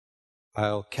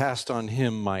I'll cast on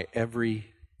him my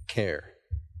every care.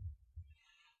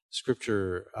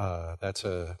 Scripture, that's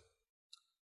a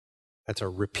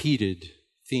repeated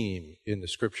theme in the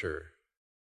Scripture.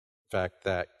 In fact,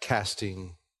 that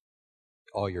casting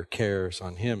all your cares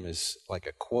on him is like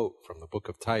a quote from the book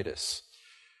of Titus,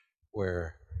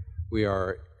 where we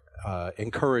are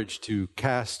encouraged to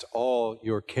cast all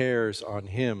your cares on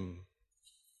him,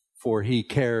 for he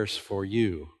cares for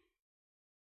you.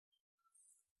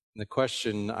 And the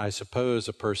question I suppose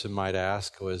a person might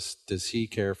ask was, does he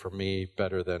care for me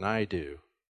better than I do?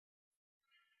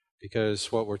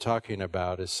 Because what we're talking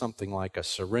about is something like a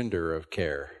surrender of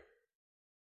care.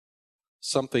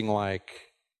 Something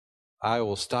like, I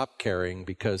will stop caring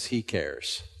because he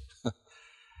cares.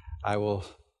 I will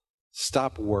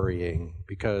stop worrying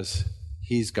because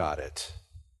he's got it.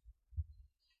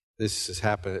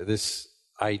 This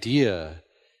idea,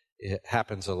 it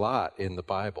happens a lot in the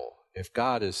Bible. If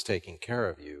God is taking care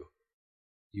of you,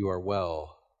 you are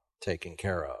well taken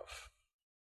care of.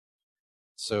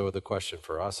 So the question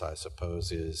for us, I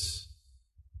suppose, is,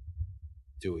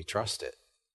 do we trust it?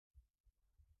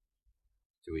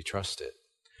 Do we trust it?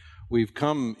 We've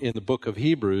come in the book of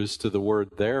Hebrews to the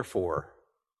word therefore.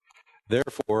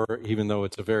 Therefore, even though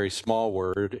it's a very small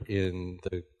word in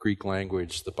the Greek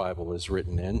language the Bible is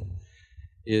written in,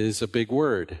 is a big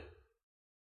word.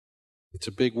 It's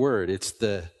a big word. It's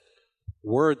the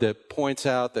word that points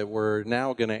out that we're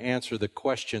now going to answer the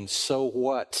question, so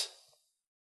what?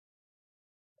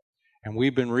 And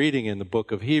we've been reading in the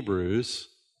book of Hebrews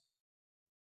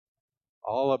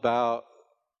all about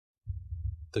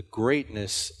the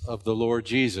greatness of the Lord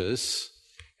Jesus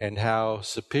and how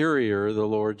superior the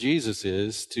Lord Jesus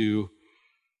is to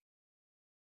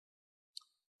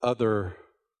other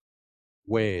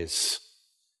ways.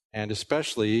 And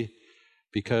especially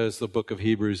because the book of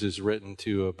Hebrews is written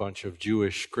to a bunch of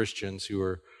Jewish Christians who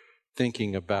are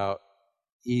thinking about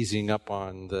easing up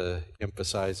on the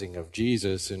emphasizing of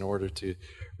Jesus in order to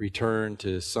return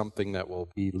to something that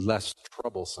will be less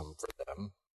troublesome for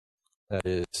them. That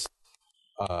is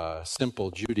simple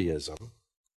Judaism.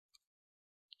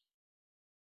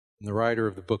 And the writer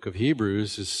of the book of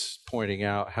Hebrews is pointing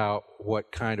out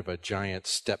what kind of a giant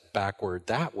step backward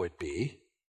that would be.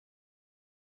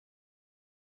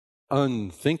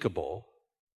 Unthinkable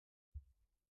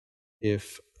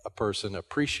if a person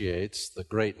appreciates the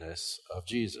greatness of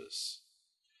Jesus.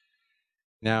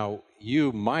 Now,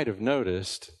 you might have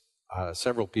noticed,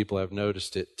 several people have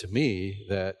noticed it to me,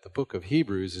 that the book of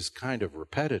Hebrews is kind of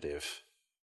repetitive.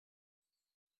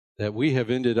 That we have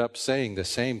ended up saying the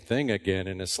same thing again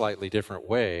in a slightly different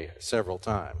way several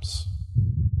times.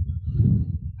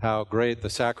 How great the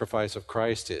sacrifice of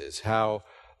Christ is, how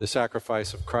the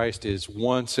sacrifice of Christ is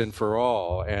once and for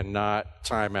all and not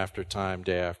time after time,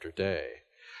 day after day.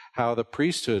 How the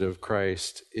priesthood of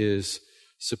Christ is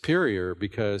superior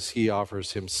because he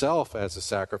offers himself as a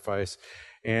sacrifice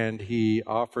and he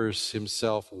offers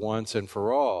himself once and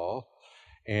for all,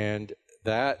 and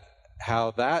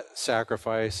how that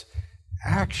sacrifice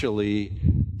actually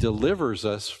delivers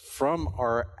us from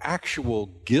our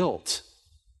actual guilt.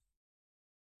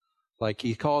 Like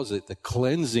he calls it, the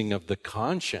cleansing of the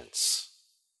conscience.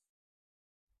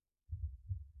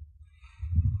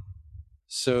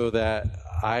 So that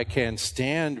I can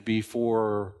stand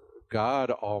before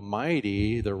God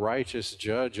Almighty, the righteous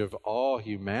judge of all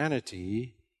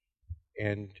humanity,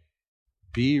 and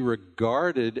be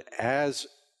regarded as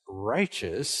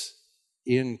righteous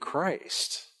in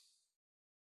Christ.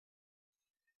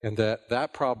 And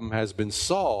that problem has been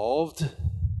solved.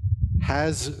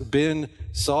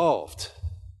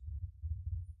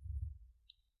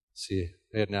 See,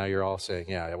 and now you're all saying,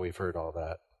 yeah, we've heard all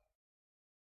that.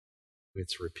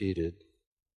 It's repeated.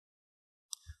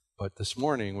 But this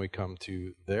morning we come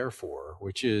to therefore,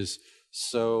 which is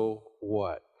so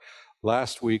what?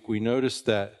 Last week we noticed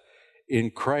that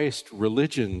in Christ,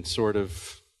 religion sort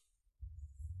of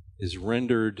is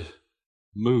rendered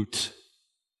moot.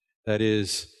 That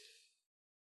is,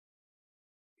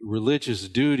 religious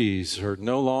duties are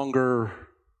no longer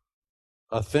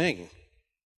a thing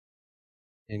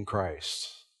in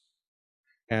Christ.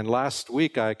 And last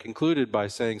week I concluded by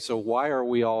saying, so why are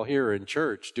we all here in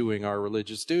church doing our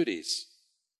religious duties?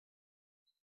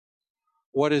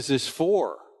 What is this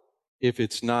for if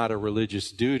it's not a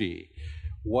religious duty?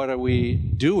 What are we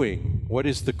doing? What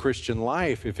is the Christian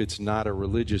life if it's not a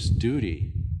religious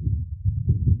duty?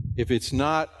 If it's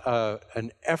not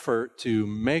an effort to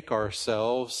make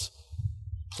ourselves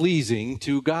pleasing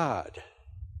to God?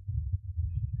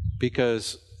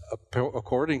 Because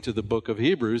according to the book of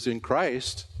Hebrews, in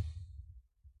Christ,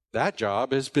 that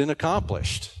job has been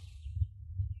accomplished.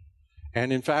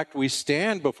 And in fact, we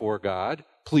stand before God,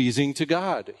 pleasing to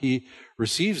God. He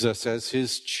receives us as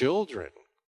his children,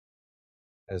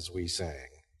 as we sang.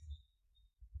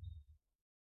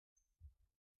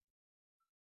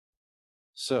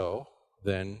 So,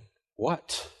 then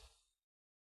what?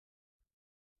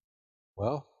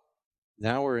 Well,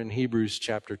 now we're in Hebrews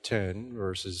chapter 10,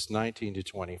 verses 19 to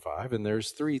 25, and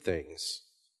there's three things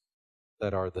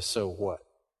that are the so what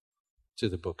to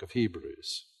the book of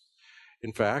Hebrews.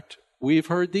 In fact, we've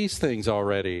heard these things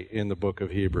already in the book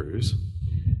of Hebrews,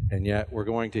 and yet we're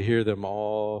going to hear them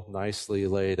all nicely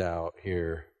laid out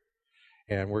here.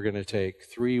 And we're going to take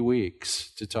 3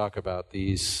 weeks to talk about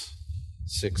these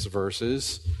 6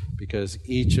 verses, because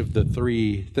each of the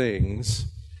 3 things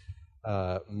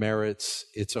merits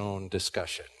its own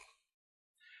discussion.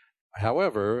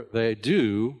 However, they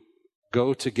do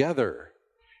go together,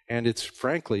 and it's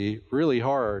frankly really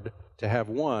hard to have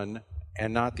one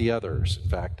and not the others. In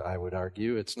fact, I would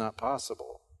argue it's not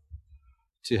possible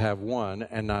to have one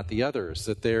and not the others,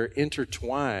 that they're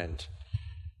intertwined,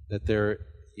 that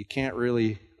you can't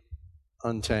really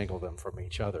untangle them from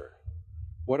each other.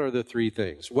 What are the 3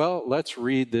 things? Well, let's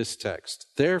read this text.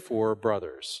 Therefore,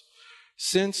 brothers,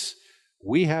 since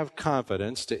we have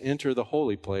confidence to enter the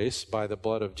holy place by the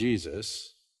blood of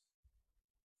Jesus,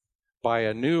 by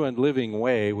a new and living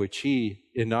way which he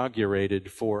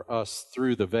inaugurated for us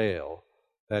through the veil,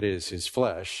 that is, his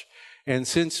flesh, and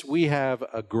since we have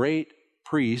a great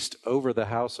priest over the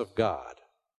house of God.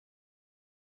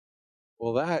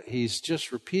 Well, that he's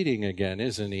just repeating again,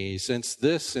 isn't he? Since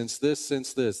this.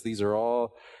 These are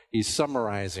all, he's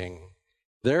summarizing.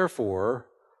 Therefore,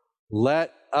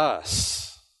 let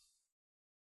us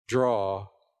draw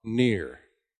near.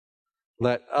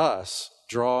 Let us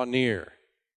draw near.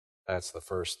 That's the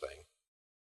first thing.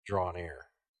 Draw near.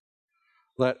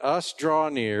 Let us draw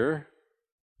near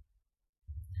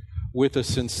with a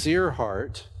sincere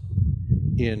heart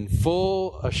in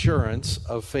full assurance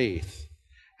of faith,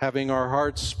 having our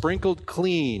hearts sprinkled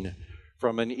clean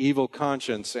from an evil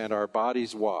conscience and our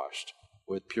bodies washed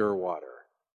with pure water.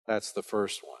 That's the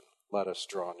first one. Let us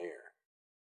draw near.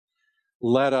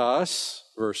 Let us,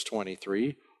 verse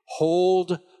 23,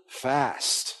 hold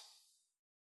fast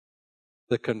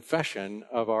the confession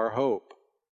of our hope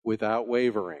without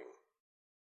wavering,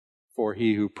 for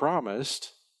he who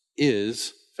promised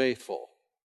is faithful.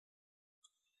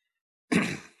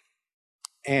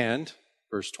 And,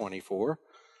 verse 24,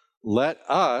 let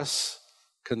us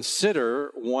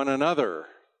consider one another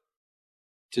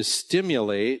to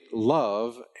stimulate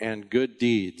love and good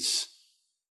deeds.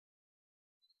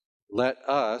 Let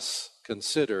us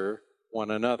consider one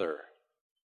another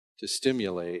to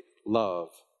stimulate love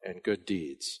and good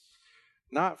deeds,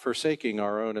 not forsaking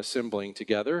our own assembling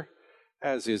together,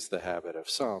 as is the habit of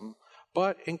some,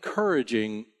 but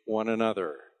encouraging one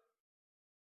another,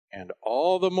 and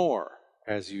all the more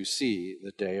as you see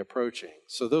the day approaching.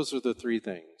 So those are the 3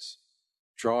 things.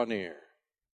 Draw near,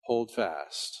 hold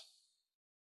fast,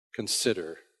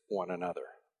 consider one another.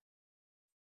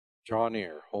 Draw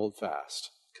near, hold fast,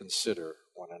 consider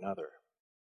one another.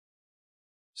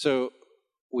 So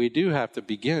we do have to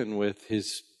begin with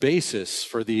his basis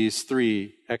for these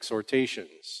 3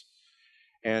 exhortations.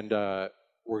 And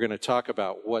we're going to talk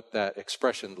about what that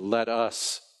expression, let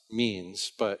us,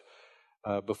 means. But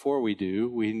before we do,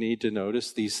 we need to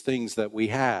notice these things that we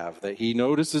have, that he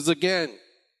notices again.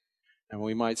 And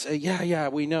we might say, yeah,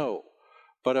 we know.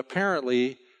 But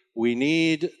apparently, we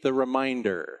need the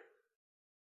reminder.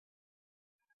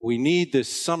 We need this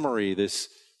summary, this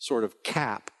sort of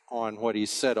cap on what he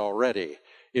said already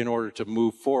in order to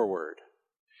move forward.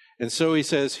 And so he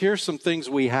says, here's some things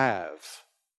we have.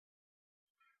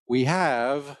 We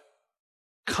have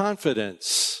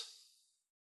confidence.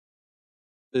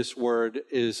 This word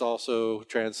is also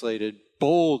translated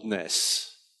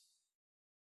boldness.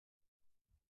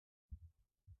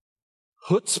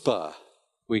 Chutzpah,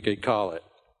 we could call it.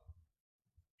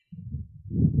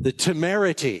 The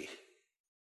temerity.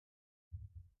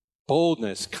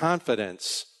 Boldness,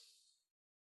 confidence.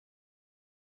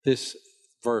 This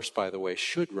verse, by the way,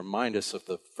 should remind us of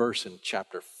the verse in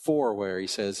chapter 4 where he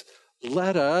says,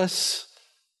 let us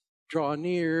draw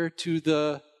near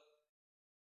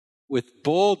with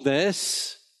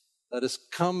boldness, let us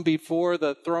come before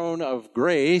the throne of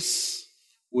grace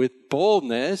with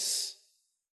boldness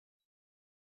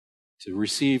to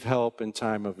receive help in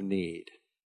time of need.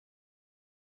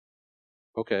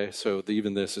 Okay, so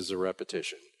even this is a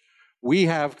repetition. We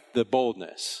have the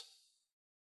boldness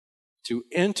to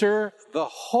enter the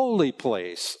holy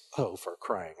place. Oh, for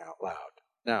crying out loud.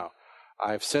 Now,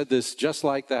 I've said this just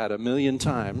like that 1,000,000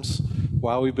 times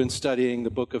while we've been studying the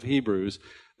book of Hebrews,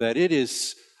 that it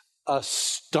is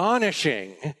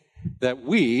astonishing that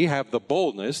we have the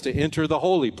boldness to enter the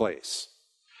holy place,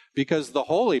 because the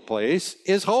holy place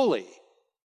is holy.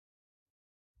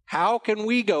 How can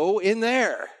we go in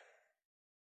there?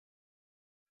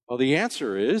 Well, the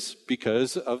answer is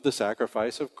because of the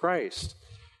sacrifice of Christ.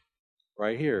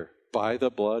 Right here, by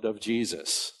the blood of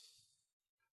Jesus.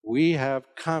 We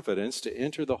have confidence to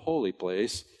enter the holy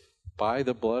place by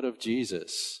the blood of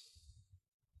Jesus.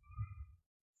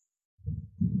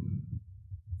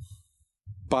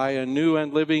 By a new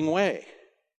and living way.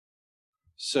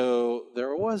 So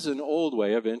there was an old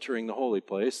way of entering the holy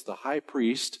place. The high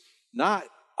priest, not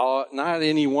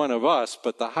any one of us,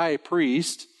 but the high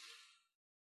priest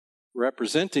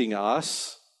representing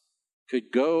us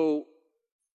could go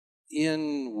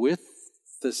in with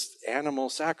this animal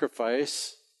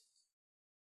sacrifice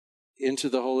into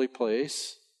the holy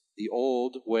place, the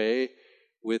old way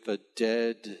with a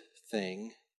dead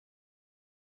thing.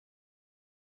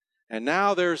 And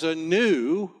now there's a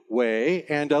new way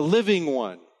and a living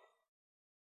one.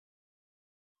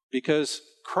 Because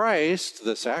Christ,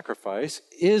 the sacrifice,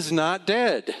 is not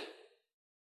dead.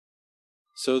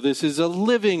 So this is a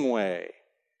living way.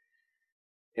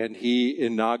 And he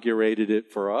inaugurated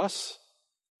it for us,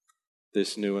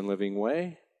 this new and living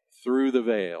way, through the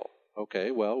veil.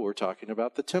 Okay, well, we're talking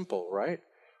about the temple, right?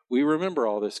 We remember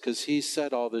all this because he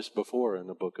said all this before in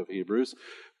the book of Hebrews.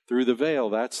 Through the veil,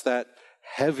 that's that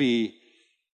heavy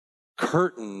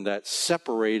curtain that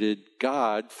separated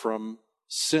God from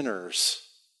sinners.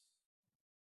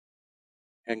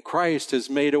 And Christ has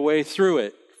made a way through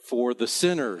it for the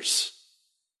sinners.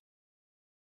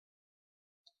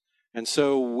 And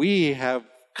so we have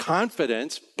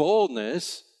confidence,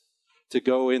 boldness to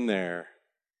go in there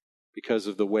because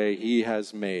of the way he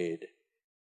has made.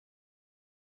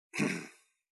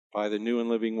 By the new and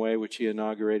living way which he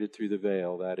inaugurated through the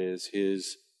veil, that is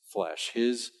his flesh,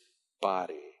 his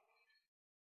body.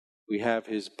 We have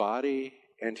his body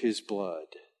and his blood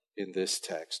in this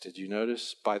text. Did you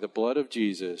notice? By the blood of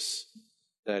Jesus,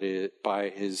 that is, by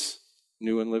his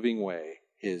new and living way,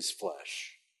 his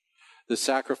flesh. The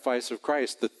sacrifice of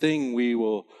Christ, the thing we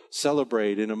will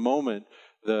celebrate in a moment,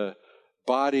 the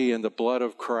body and the blood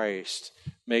of Christ,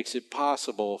 makes it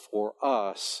possible for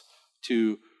us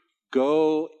to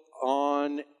go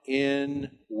on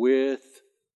in with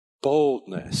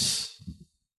boldness.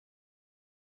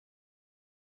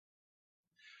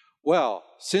 Well,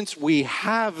 since we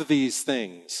have these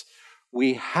things,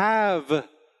 we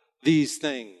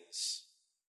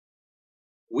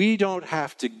don't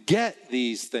have to get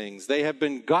these things. They have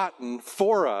been gotten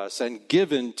for us and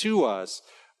given to us.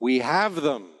 We have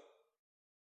them.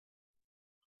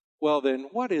 Well, then,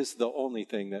 what is the only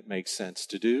thing that makes sense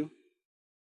to do?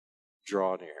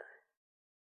 Draw near.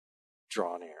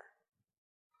 Draw near.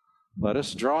 Let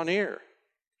us draw near.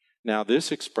 Now,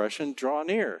 this expression, draw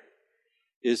near,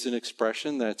 is an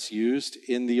expression that's used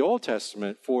in the Old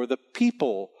Testament for the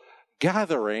people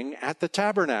gathering at the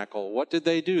tabernacle. What did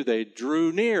they do? They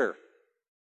drew near.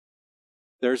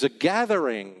 There's a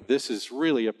gathering. This is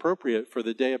really appropriate for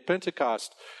the day of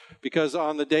Pentecost, because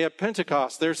on the day of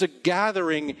Pentecost, there's a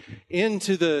gathering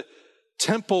into the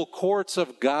temple courts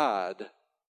of God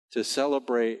to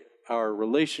celebrate our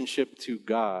relationship to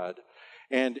God.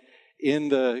 And in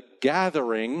the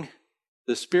gathering,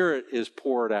 the Spirit is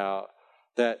poured out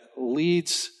that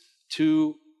leads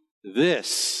to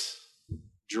this: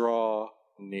 draw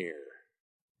near.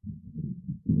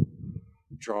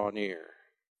 Draw near.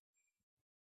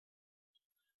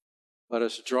 Let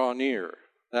us draw near.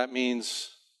 That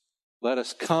means let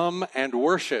us come and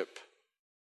worship.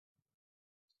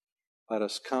 Let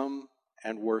us come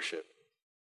and worship.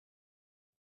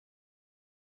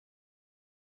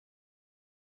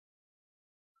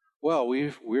 Well,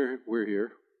 we're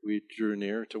here. We drew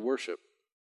near to worship.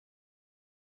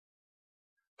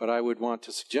 But I would want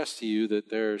to suggest to you that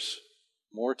there's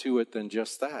more to it than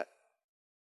just that.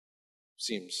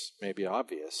 Seems maybe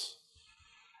obvious.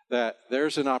 That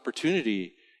there's an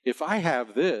opportunity. If I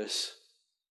have this,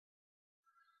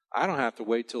 I don't have to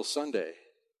wait till Sunday.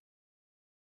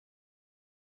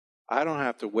 I don't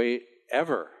have to wait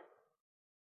ever.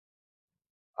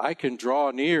 I can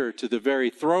draw near to the very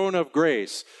throne of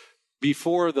grace.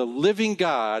 Before the living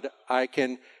God, I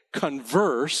can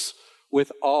converse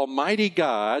with Almighty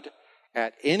God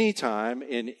at any time,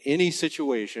 in any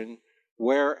situation,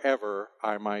 wherever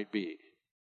I might be.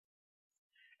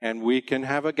 And we can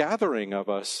have a gathering of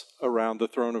us around the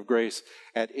throne of grace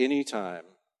at any time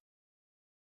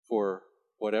for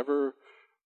whatever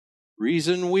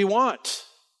reason we want.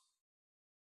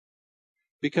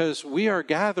 Because we are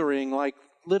gathering like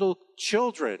little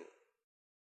children.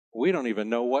 We don't even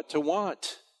know what to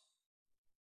want.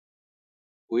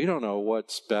 We don't know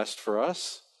what's best for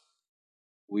us.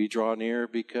 We draw near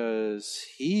because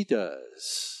He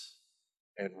does,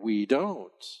 and we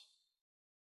don't.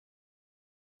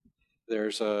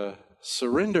 There's a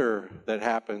surrender that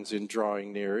happens in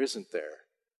drawing near, isn't there?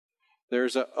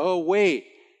 There's oh wait,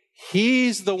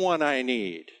 He's the one I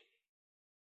need.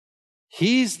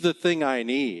 He's the thing I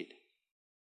need.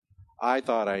 I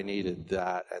thought I needed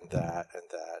that and that and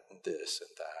that and this and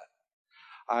that.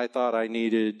 I thought I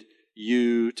needed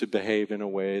you to behave in a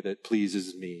way that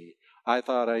pleases me. I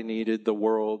thought I needed the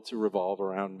world to revolve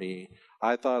around me.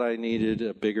 I thought I needed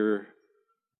a bigger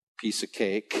piece of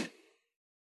cake.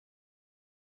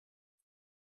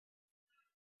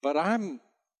 But I'm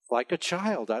like a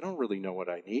child. I don't really know what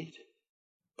I need.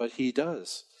 But He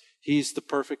does. He's the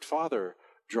perfect Father.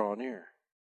 Draw near.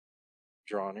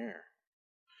 Draw near.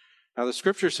 Now the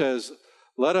scripture says,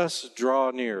 let us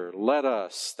draw near. Let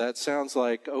us. That sounds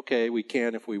like, okay, we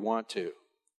can if we want to.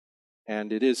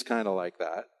 And it is kind of like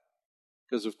that.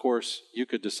 Because, of course, you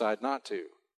could decide not to.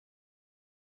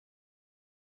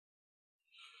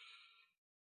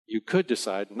 You could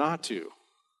decide not to.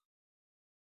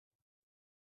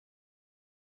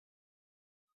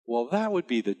 Well, that would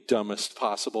be the dumbest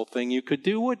possible thing you could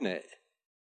do, wouldn't it?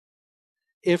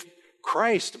 If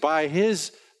Christ, by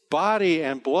His body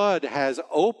and blood, has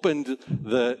opened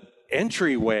the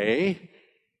entryway,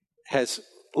 has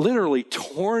literally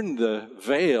torn the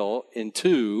veil in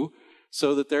two,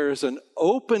 so that there is an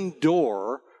open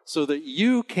door so that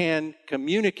you can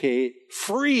communicate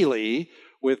freely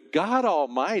with God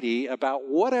Almighty about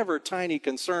whatever tiny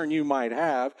concern you might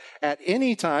have at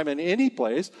any time in any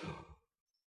place.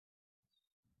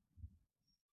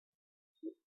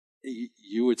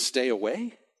 You would stay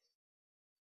away?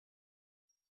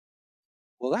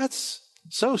 Well, that's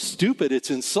so stupid,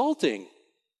 it's insulting.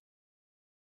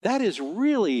 That is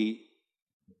really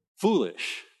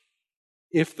foolish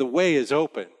if the way is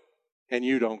open and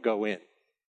you don't go in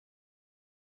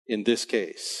this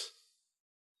case.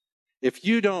 If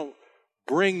you don't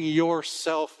bring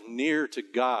yourself near to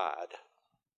God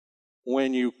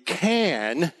when you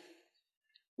can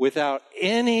without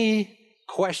any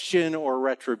question or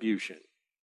retribution.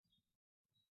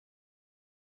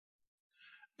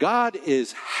 God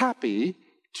is happy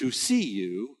to see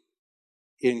you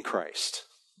in Christ.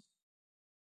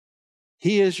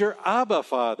 He is your Abba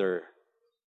Father,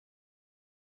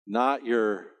 not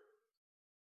your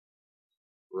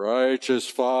righteous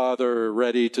Father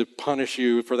ready to punish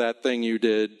you for that thing you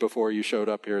did before you showed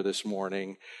up here this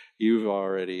morning.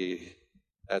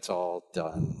 That's all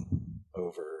done,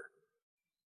 over.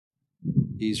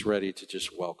 He's ready to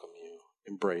just welcome you,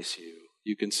 embrace you.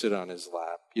 You can sit on His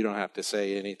lap. You don't have to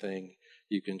say anything.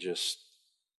 You can just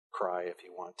cry if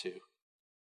you want to.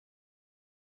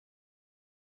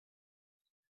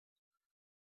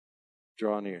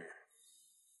 Draw near.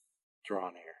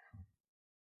 Draw near.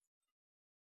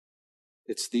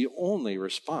 It's the only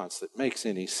response that makes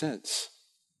any sense.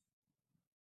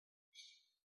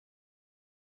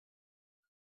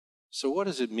 So what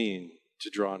does it mean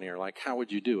to draw near? Like, how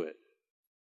would you do it?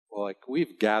 Well, like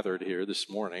we've gathered here this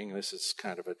morning, this is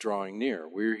kind of a drawing near.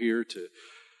 We're here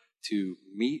to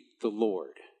meet the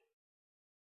Lord.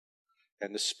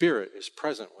 And the Spirit is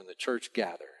present when the church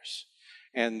gathers.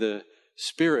 And the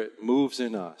Spirit moves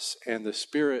in us. And the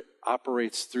Spirit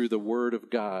operates through the Word of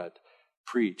God,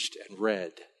 preached and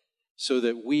read, so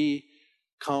that we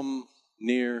come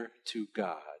near to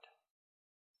God.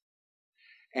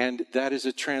 And that is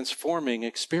a transforming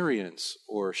experience,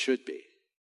 or should be.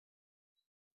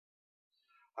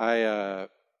 I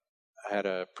had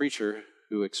a preacher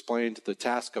who explained the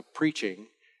task of preaching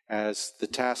as the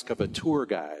task of a tour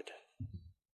guide.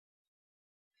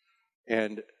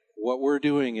 And what we're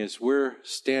doing is we're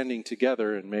standing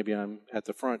together, and maybe I'm at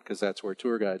the front because that's where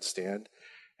tour guides stand,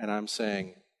 and I'm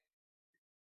saying,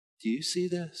 do you see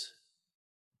this?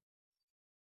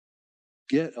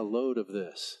 Get a load of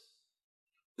this.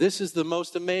 This is the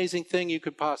most amazing thing you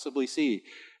could possibly see.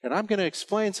 And I'm going to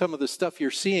explain some of the stuff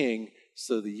you're seeing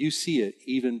so that you see it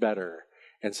even better,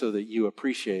 and so that you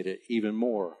appreciate it even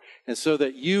more, and so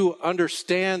that you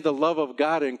understand the love of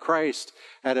God in Christ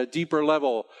at a deeper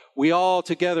level. We all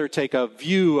together take a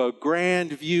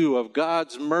grand view of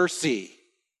God's mercy,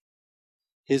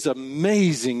 His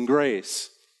amazing grace.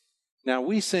 Now,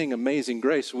 we sing Amazing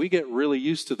Grace. We get really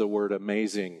used to the word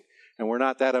amazing, and we're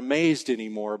not that amazed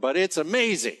anymore, but it's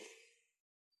amazing.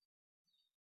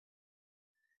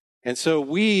 And so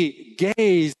we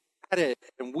gaze at it,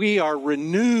 and we are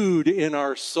renewed in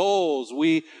our souls.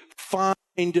 We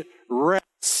find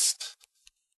rest.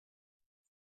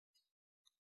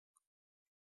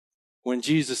 When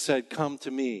Jesus said, "Come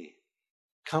to me,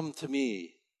 come to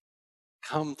me,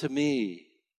 come to me,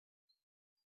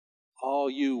 all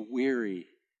you weary,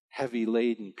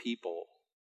 heavy-laden people."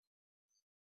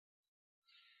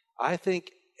 I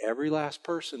think every last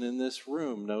person in this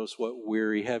room knows what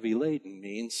weary, heavy-laden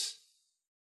means.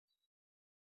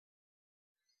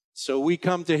 So we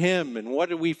come to him, and what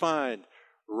do we find?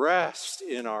 Rest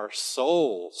in our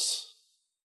souls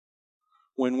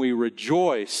when we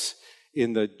rejoice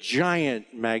in the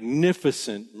giant,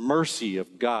 magnificent mercy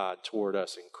of God toward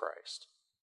us in Christ.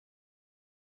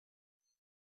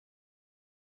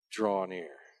 Draw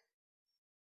near.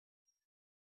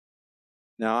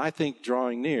 Now, I think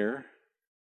drawing near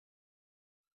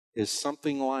is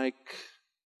something like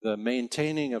the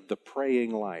maintaining of the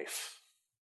praying life.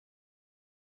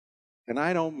 And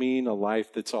I don't mean a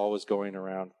life that's always going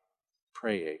around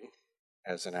praying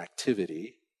as an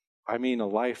activity. I mean a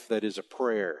life that is a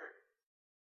prayer.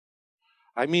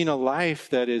 I mean a life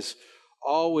that is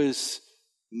always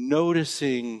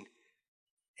noticing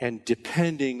and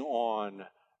depending on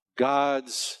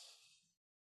God's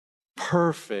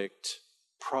perfect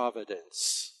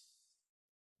providence,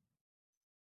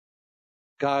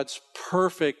 God's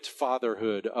perfect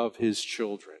fatherhood of his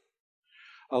children.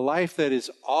 A life that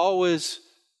is always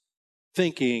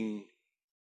thinking,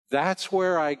 that's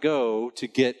where I go to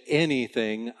get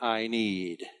anything I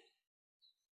need.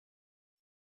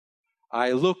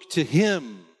 I look to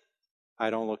him. I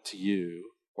don't look to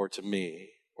you or to me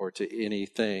or to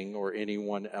anything or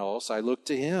anyone else. I look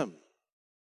to him.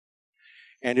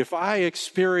 And if I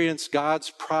experience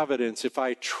God's providence, if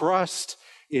I trust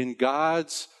in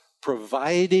God's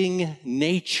providing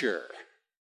nature,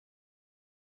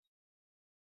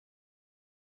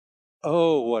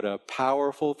 oh, what a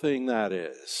powerful thing that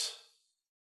is.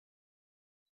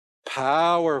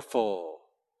 Powerful.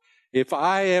 If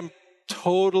I am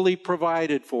totally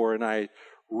provided for and I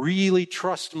really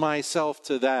trust myself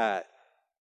to that,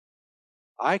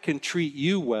 I can treat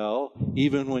you well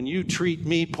even when you treat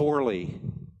me poorly.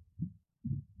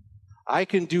 I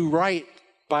can do right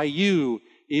by you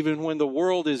even when the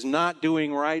world is not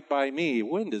doing right by me.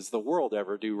 When does the world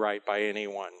ever do right by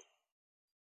anyone?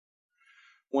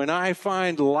 When I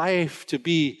find life to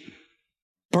be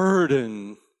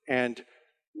burden and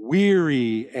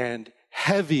weary and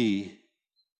heavy,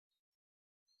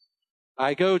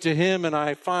 I go to him and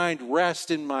I find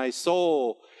rest in my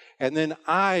soul, and then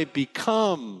I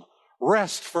become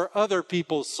rest for other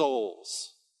people's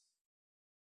souls.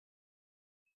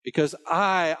 Because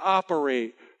I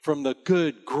operate from the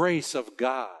good grace of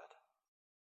God.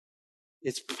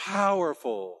 It's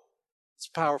powerful. It's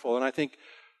powerful. And I think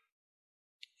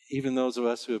even those of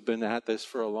us who have been at this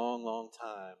for a long, long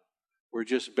time, we're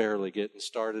just barely getting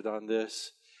started on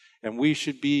this. And we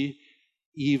should be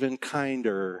even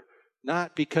kinder.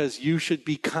 Not because you should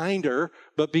be kinder,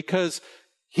 but because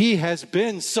he has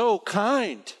been so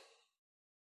kind.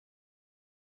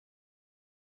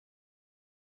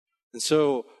 And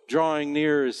so drawing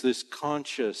near is this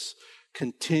conscious,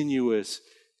 continuous,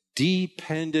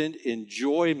 dependent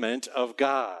enjoyment of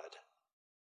God.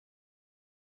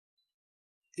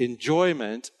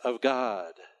 Enjoyment of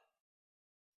God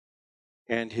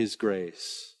and his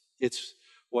grace. It's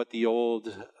what the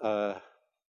old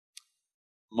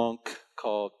monk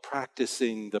called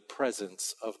practicing the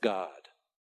presence of God.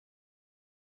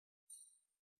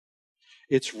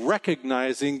 It's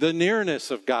recognizing the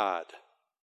nearness of God.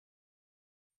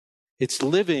 It's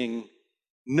living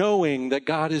knowing that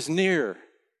God is near.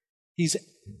 He's,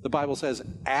 the Bible says,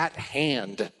 at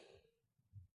hand.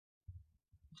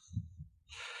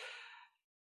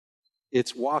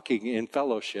 It's walking in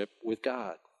fellowship with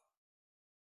God.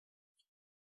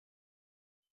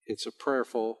 It's a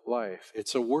prayerful life.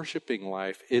 It's a worshiping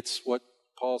life. It's what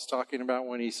Paul's talking about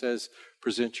when he says,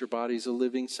 present your bodies a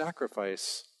living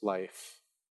sacrifice life.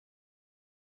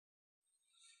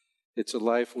 It's a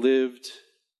life lived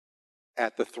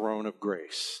at the throne of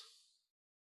grace.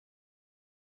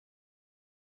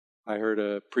 I heard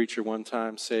a preacher one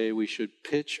time say we should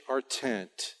pitch our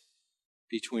tent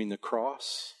between the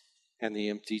cross and the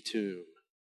empty tomb.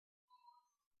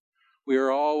 We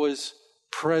are always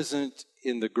present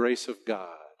in the grace of God.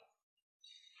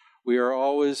 We are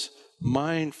always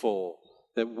mindful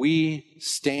that we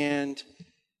stand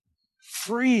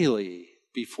freely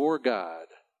before God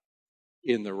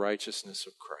in the righteousness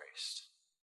of Christ.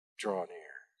 Draw near.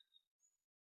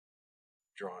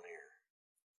 Draw near.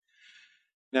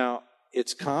 Now,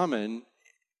 it's common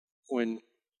when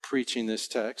preaching this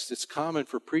text, it's common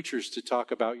for preachers to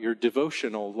talk about your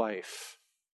devotional life.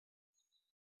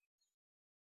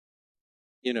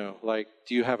 You know, like,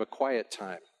 do you have a quiet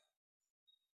time?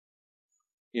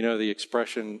 You know, the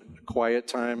expression quiet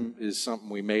time is something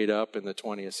we made up in the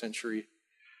 20th century.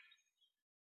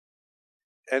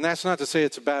 And that's not to say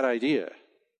it's a bad idea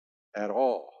at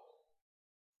all.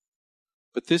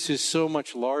 But this is so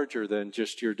much larger than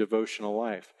just your devotional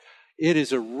life. It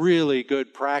is a really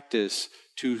good practice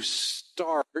to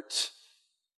start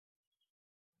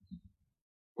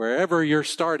wherever you're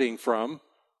starting from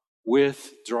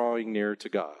with drawing near to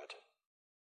God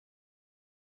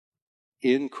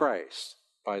in Christ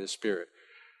by the Spirit.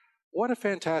 What a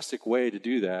fantastic way to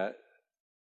do that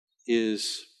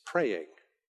is praying.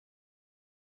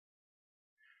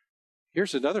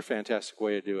 Here's another fantastic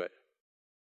way to do it.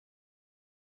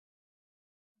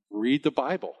 Read the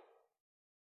Bible,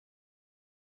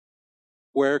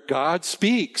 where God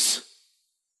speaks.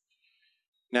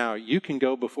 Now, you can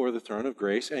go before the throne of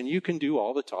grace and you can do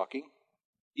all the talking.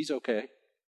 He's okay.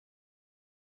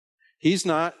 He's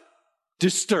not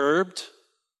disturbed.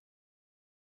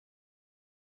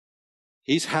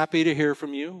 He's happy to hear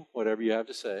from you, whatever you have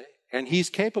to say. And he's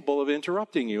capable of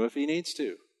interrupting you if he needs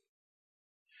to.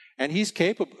 And he's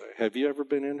capable. Have you ever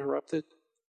been interrupted?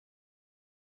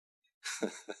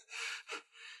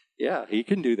 Yeah, he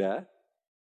can do that.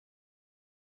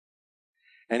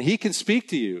 And he can speak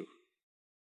to you.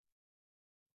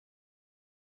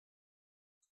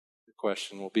 The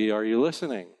question will be, are you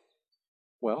listening?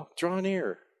 Well, draw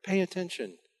near. Pay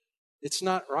attention. It's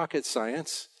not rocket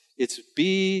science. It's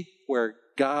be where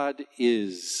God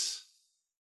is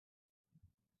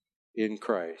in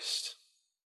Christ.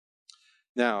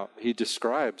 Now, he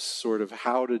describes sort of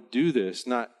how to do this,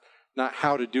 not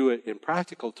how to do it in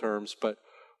practical terms, but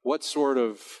what sort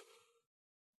of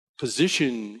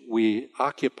position we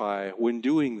occupy when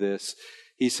doing this.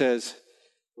 He says,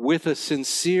 with a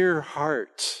sincere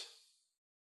heart.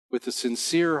 With a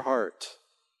sincere heart.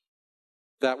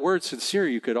 That word sincere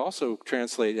you could also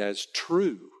translate as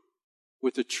true.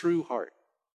 With a true heart.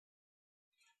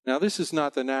 Now, this is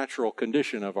not the natural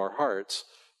condition of our hearts.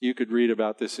 You could read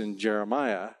about this in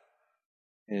Jeremiah.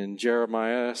 In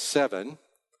Jeremiah 7,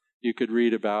 you could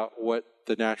read about what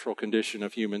the natural condition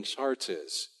of human hearts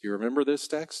is. You remember this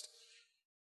text?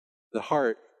 The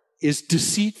heart is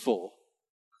deceitful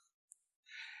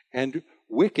and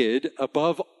wicked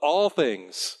above all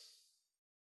things.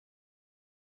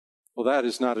 Well, that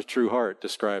is not a true heart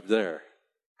described there.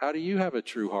 How do you have a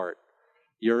true heart?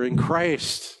 You're in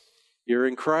Christ. You're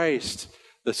in Christ.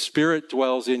 The Spirit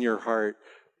dwells in your heart.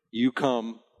 You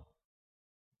come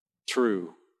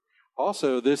true.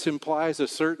 Also, this implies a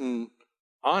certain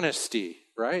honesty,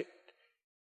 right?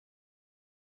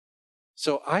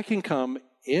 So I can come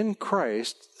in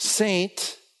Christ,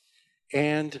 saint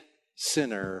and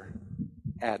sinner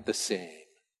at the same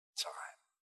time.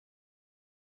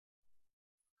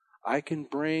 I can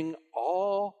bring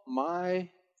all my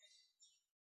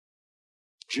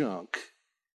junk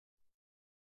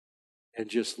and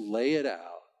just lay it out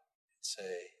and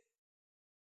say,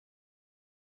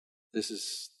 this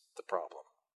is the problem.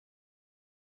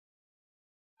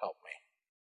 Help me.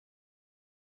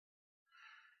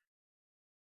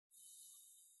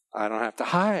 I don't have to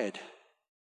hide.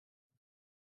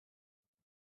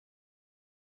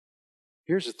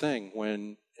 Here's the thing,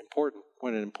 when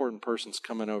an important person's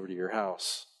coming over to your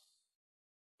house,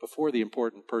 before the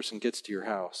important person gets to your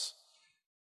house,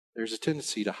 there's a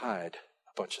tendency to hide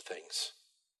a bunch of things,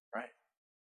 right?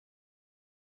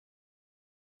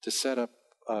 To set up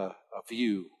a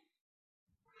view.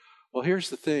 Well, here's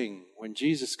the thing. When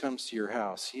Jesus comes to your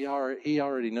house, he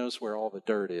already knows where all the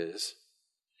dirt is.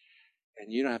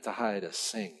 And you don't have to hide a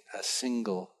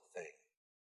single thing.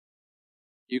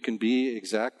 You can be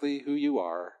exactly who you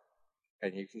are,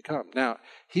 and you can come. Now,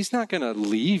 he's not going to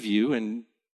leave you in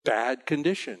bad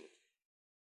condition.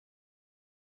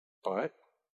 But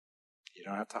you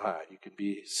don't have to hide. You can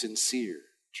be sincere,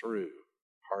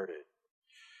 true-hearted.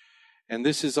 And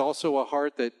this is also a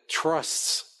heart that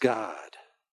trusts God.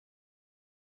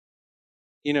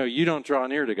 You know, you don't draw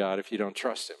near to God if you don't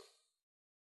trust Him.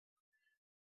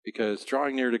 Because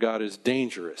drawing near to God is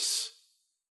dangerous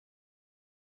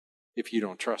if you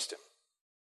don't trust Him.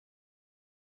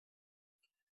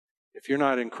 If you're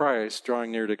not in Christ,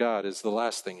 drawing near to God is the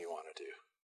last thing you want to do.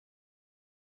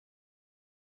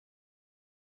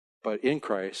 But in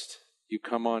Christ, you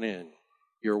come on in.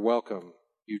 You're welcome.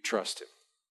 You trust Him.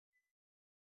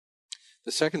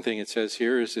 The second thing it says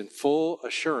here is in full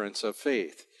assurance of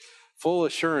faith. Full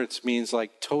assurance means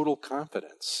like total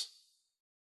confidence.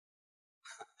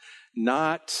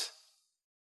 Not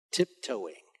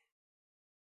tiptoeing.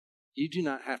 You do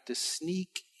not have to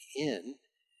sneak in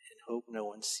and hope no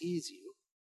one sees you.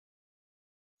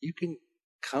 You can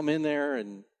come in there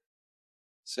and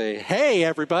Say, hey,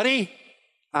 everybody,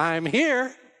 I'm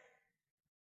here.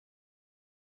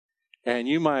 And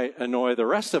you might annoy the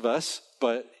rest of us,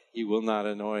 but you will not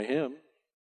annoy him.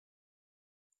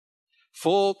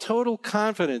 Full, total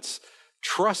confidence,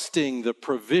 trusting the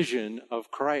provision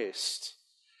of Christ.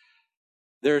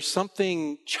 There's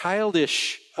something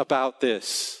childish about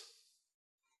this.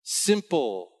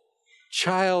 Simple,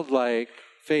 childlike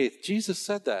faith. Jesus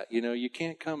said that. You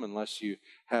can't come unless you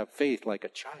have faith like a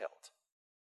child.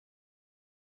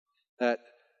 That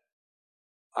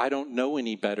I don't know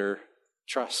any better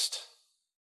trust.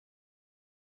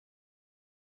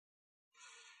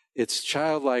 It's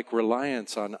childlike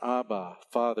reliance on Abba,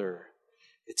 Father.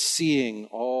 It's seeing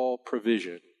all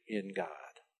provision in God.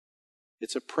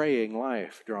 It's a praying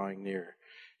life drawing near.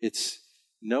 It's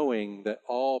knowing that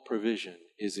all provision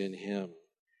is in Him.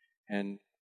 And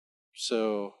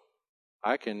so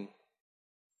I can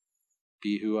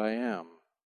be who I am.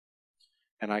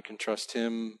 And I can trust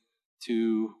Him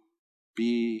to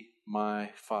be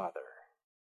my Father.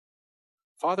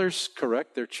 Fathers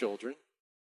correct their children.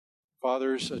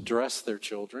 Fathers address their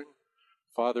children.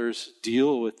 Fathers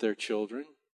deal with their children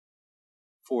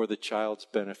for the child's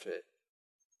benefit.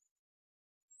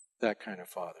 That kind of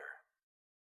father.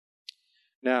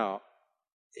 Now,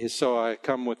 so I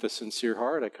come with a sincere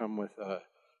heart. I come with a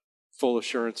full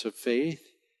assurance of faith.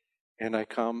 And I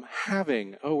come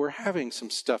we're having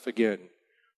some stuff again.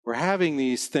 We're having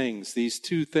these things, these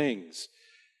two things.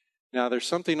 Now, there's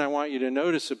something I want you to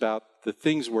notice about the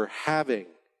things we're having.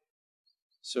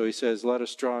 So he says, let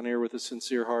us draw near with a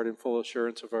sincere heart and full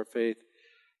assurance of our faith.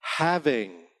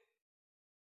 Having.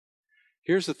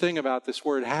 Here's the thing about this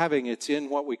word having. It's in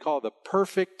what we call the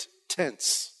perfect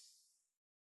tense.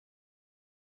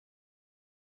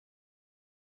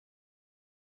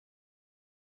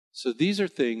 So these are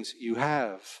things you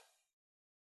have.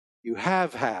 You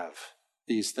have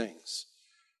these things.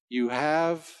 You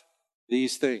have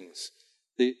these things.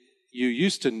 You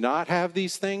used to not have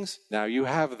these things. Now you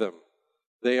have them.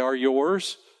 They are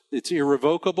yours. It's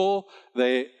irrevocable.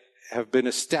 They have been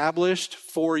established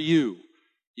for you.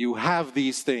 You have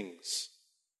these things.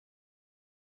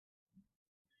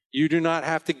 You do not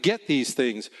have to get these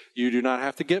things. You do not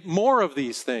have to get more of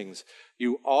these things.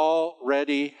 You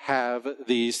already have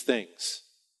these things.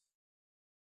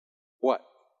 What?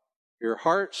 Your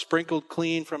heart sprinkled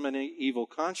clean from an evil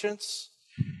conscience,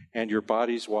 and your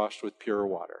bodies washed with pure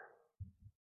water.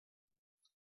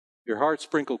 Your heart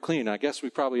sprinkled clean. I guess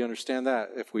we probably understand that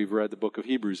if we've read the book of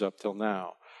Hebrews up till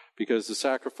now, because the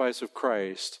sacrifice of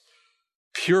Christ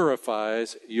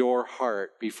purifies your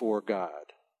heart before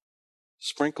God.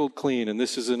 Sprinkled clean, and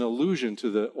this is an allusion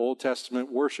to the Old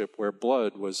Testament worship where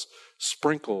blood was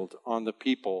sprinkled on the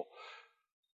people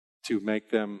to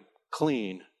make them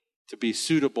clean, to be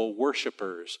suitable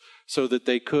worshipers, so that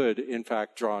they could, in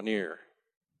fact, draw near.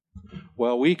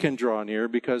 Well, we can draw near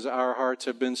because our hearts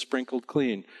have been sprinkled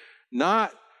clean.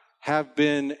 Not have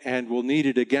been and will need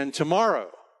it again tomorrow,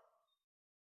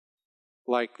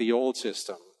 like the old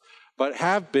system, but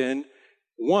have been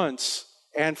once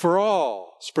and for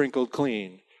all sprinkled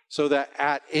clean, so that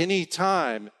at any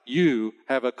time you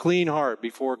have a clean heart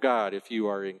before God if you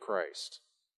are in Christ.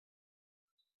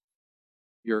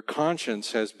 Your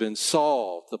conscience has been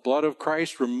solved. The blood of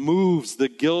Christ removes the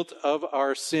guilt of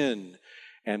our sin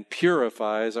and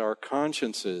purifies our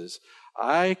consciences.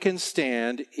 I can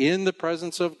stand in the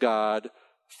presence of God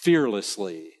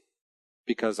fearlessly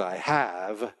because I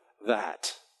have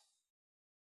that.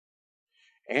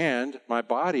 And my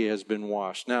body has been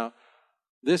washed. Now,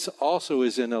 this also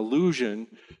is an allusion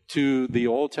to the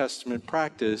Old Testament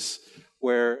practice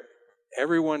where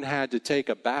everyone had to take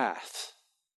a bath.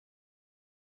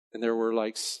 And there were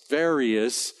like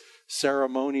various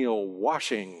ceremonial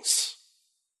washings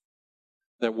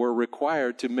that were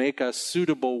required to make us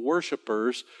suitable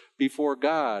worshipers before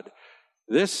God.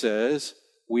 This says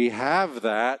we have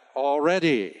that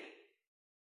already.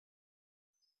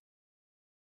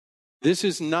 This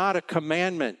is not a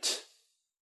commandment.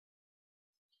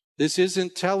 This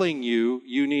isn't telling you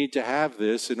you need to have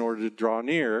this in order to draw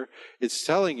near. It's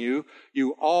telling you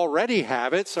you already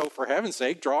have it, so for heaven's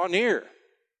sake, draw near.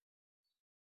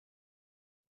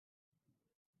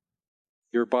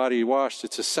 Your body washed,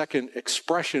 it's a second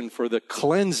expression for the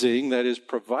cleansing that is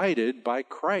provided by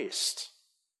Christ.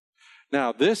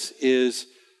 Now, this is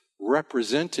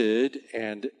represented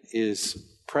and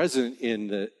is present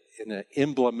in an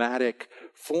emblematic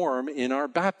form in our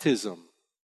baptism.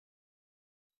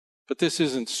 But this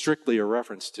isn't strictly a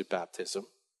reference to baptism.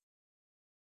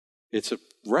 It's a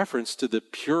reference to the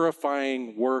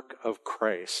purifying work of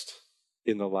Christ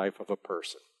in the life of a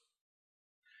person.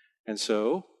 And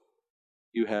so,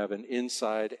 you have an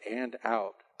inside and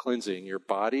out cleansing your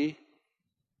body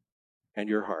and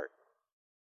your heart.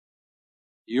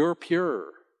 You're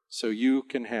pure so you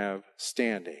can have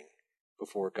standing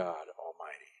before God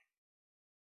Almighty.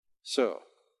 So,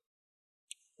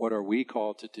 what are we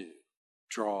called to do?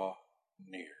 Draw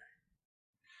near.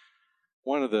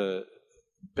 One of the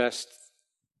best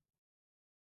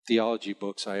theology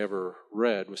books I ever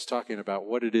read was talking about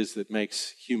what it is that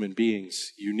makes human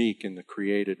beings unique in the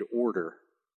created order.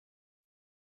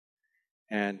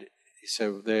 And he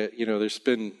said that, there's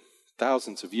been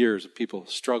thousands of years of people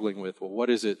struggling with, well, what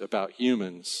is it about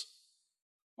humans?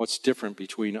 What's different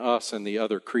between us and the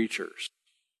other creatures?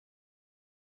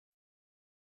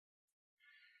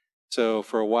 So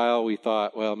for a while we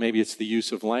thought, well, maybe it's the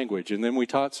use of language. And then we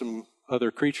taught some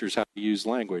other creatures how to use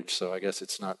language, so I guess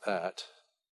it's not that.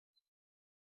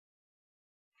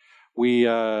 We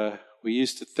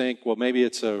used to think, well, maybe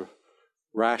it's a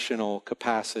rational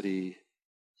capacity.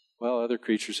 Well, other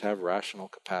creatures have rational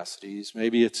capacities.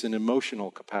 Maybe it's an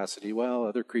emotional capacity. Well,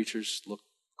 other creatures look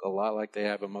a lot like they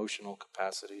have emotional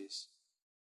capacities.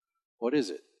 What is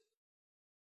it?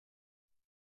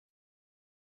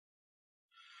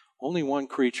 Only one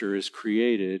creature is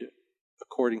created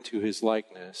according to his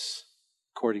likeness,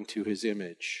 according to his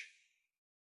image.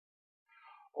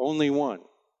 Only one.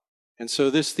 And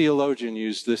so this theologian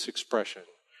used this expression.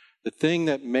 The thing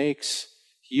that makes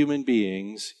human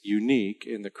beings unique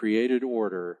in the created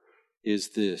order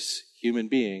is this: human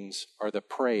beings are the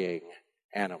praying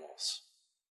animals.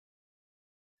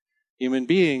 Human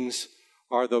beings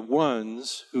are the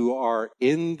ones who are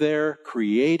in their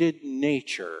created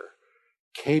nature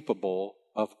capable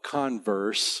of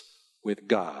converse with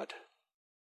God.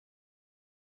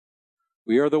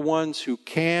 We are the ones who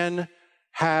can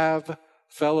have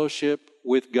fellowship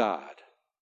with God.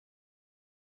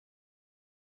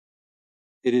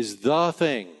 It is the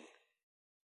thing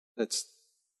that's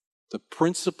the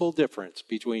principal difference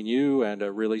between you and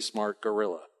a really smart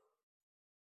gorilla.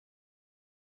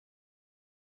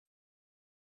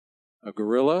 A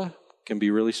gorilla can be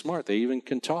really smart. They even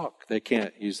can talk. They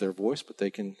can't use their voice, but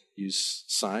they can use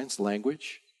signs,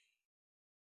 language.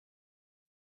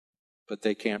 But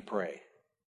they can't pray.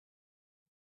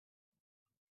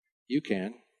 You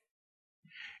can.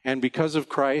 And because of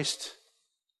Christ,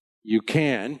 you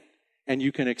can. And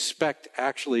you can expect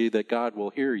actually that God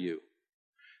will hear you,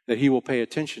 that He will pay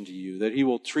attention to you, that He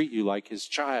will treat you like His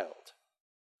child.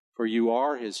 For you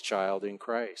are His child in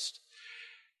Christ.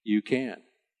 You can.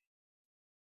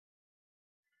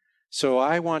 So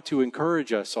I want to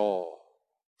encourage us all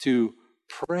to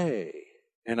pray.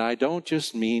 And I don't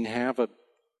just mean have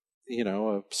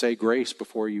say grace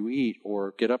before you eat,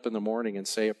 or get up in the morning and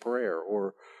say a prayer,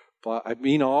 I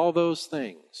mean all those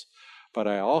things. But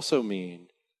I also mean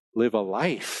live a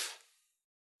life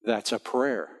that's a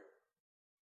prayer.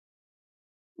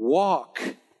 Walk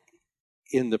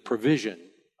in the provision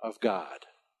of God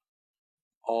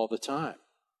all the time.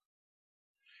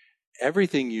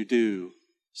 Everything you do,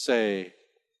 say,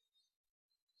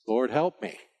 Lord, help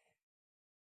me.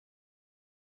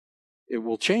 It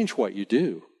will change what you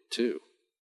do, too.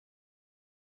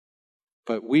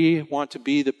 But we want to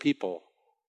be the people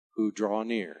who draw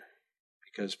near,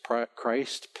 because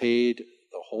Christ paid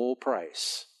the whole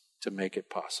price to make it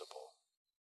possible.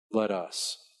 Let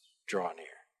us draw near.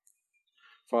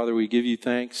 Father, we give you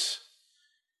thanks.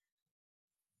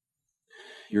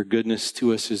 Your goodness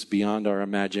to us is beyond our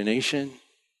imagination.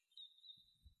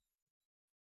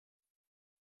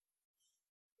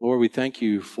 Lord, we thank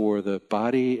you for the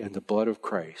body and the blood of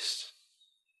Christ,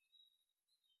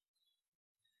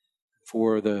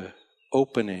 for the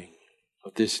opening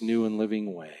of this new and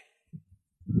living way.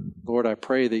 Lord, I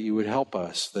pray that you would help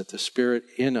us, that the Spirit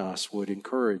in us would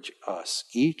encourage us,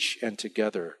 each and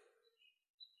together,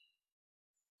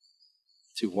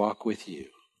 to walk with you,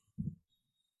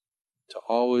 to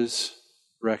always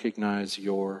recognize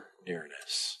your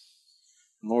nearness.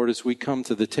 Lord, as we come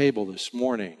to the table this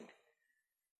morning,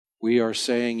 we are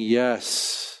saying,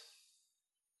 yes,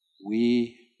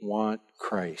 we want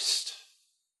Christ.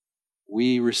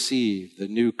 We receive the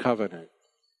new covenant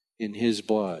in His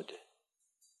blood.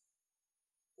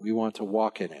 We want to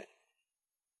walk in it.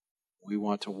 We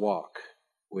want to walk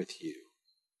with you.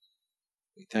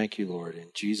 We thank you, Lord, in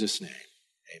Jesus' name.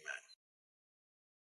 Amen.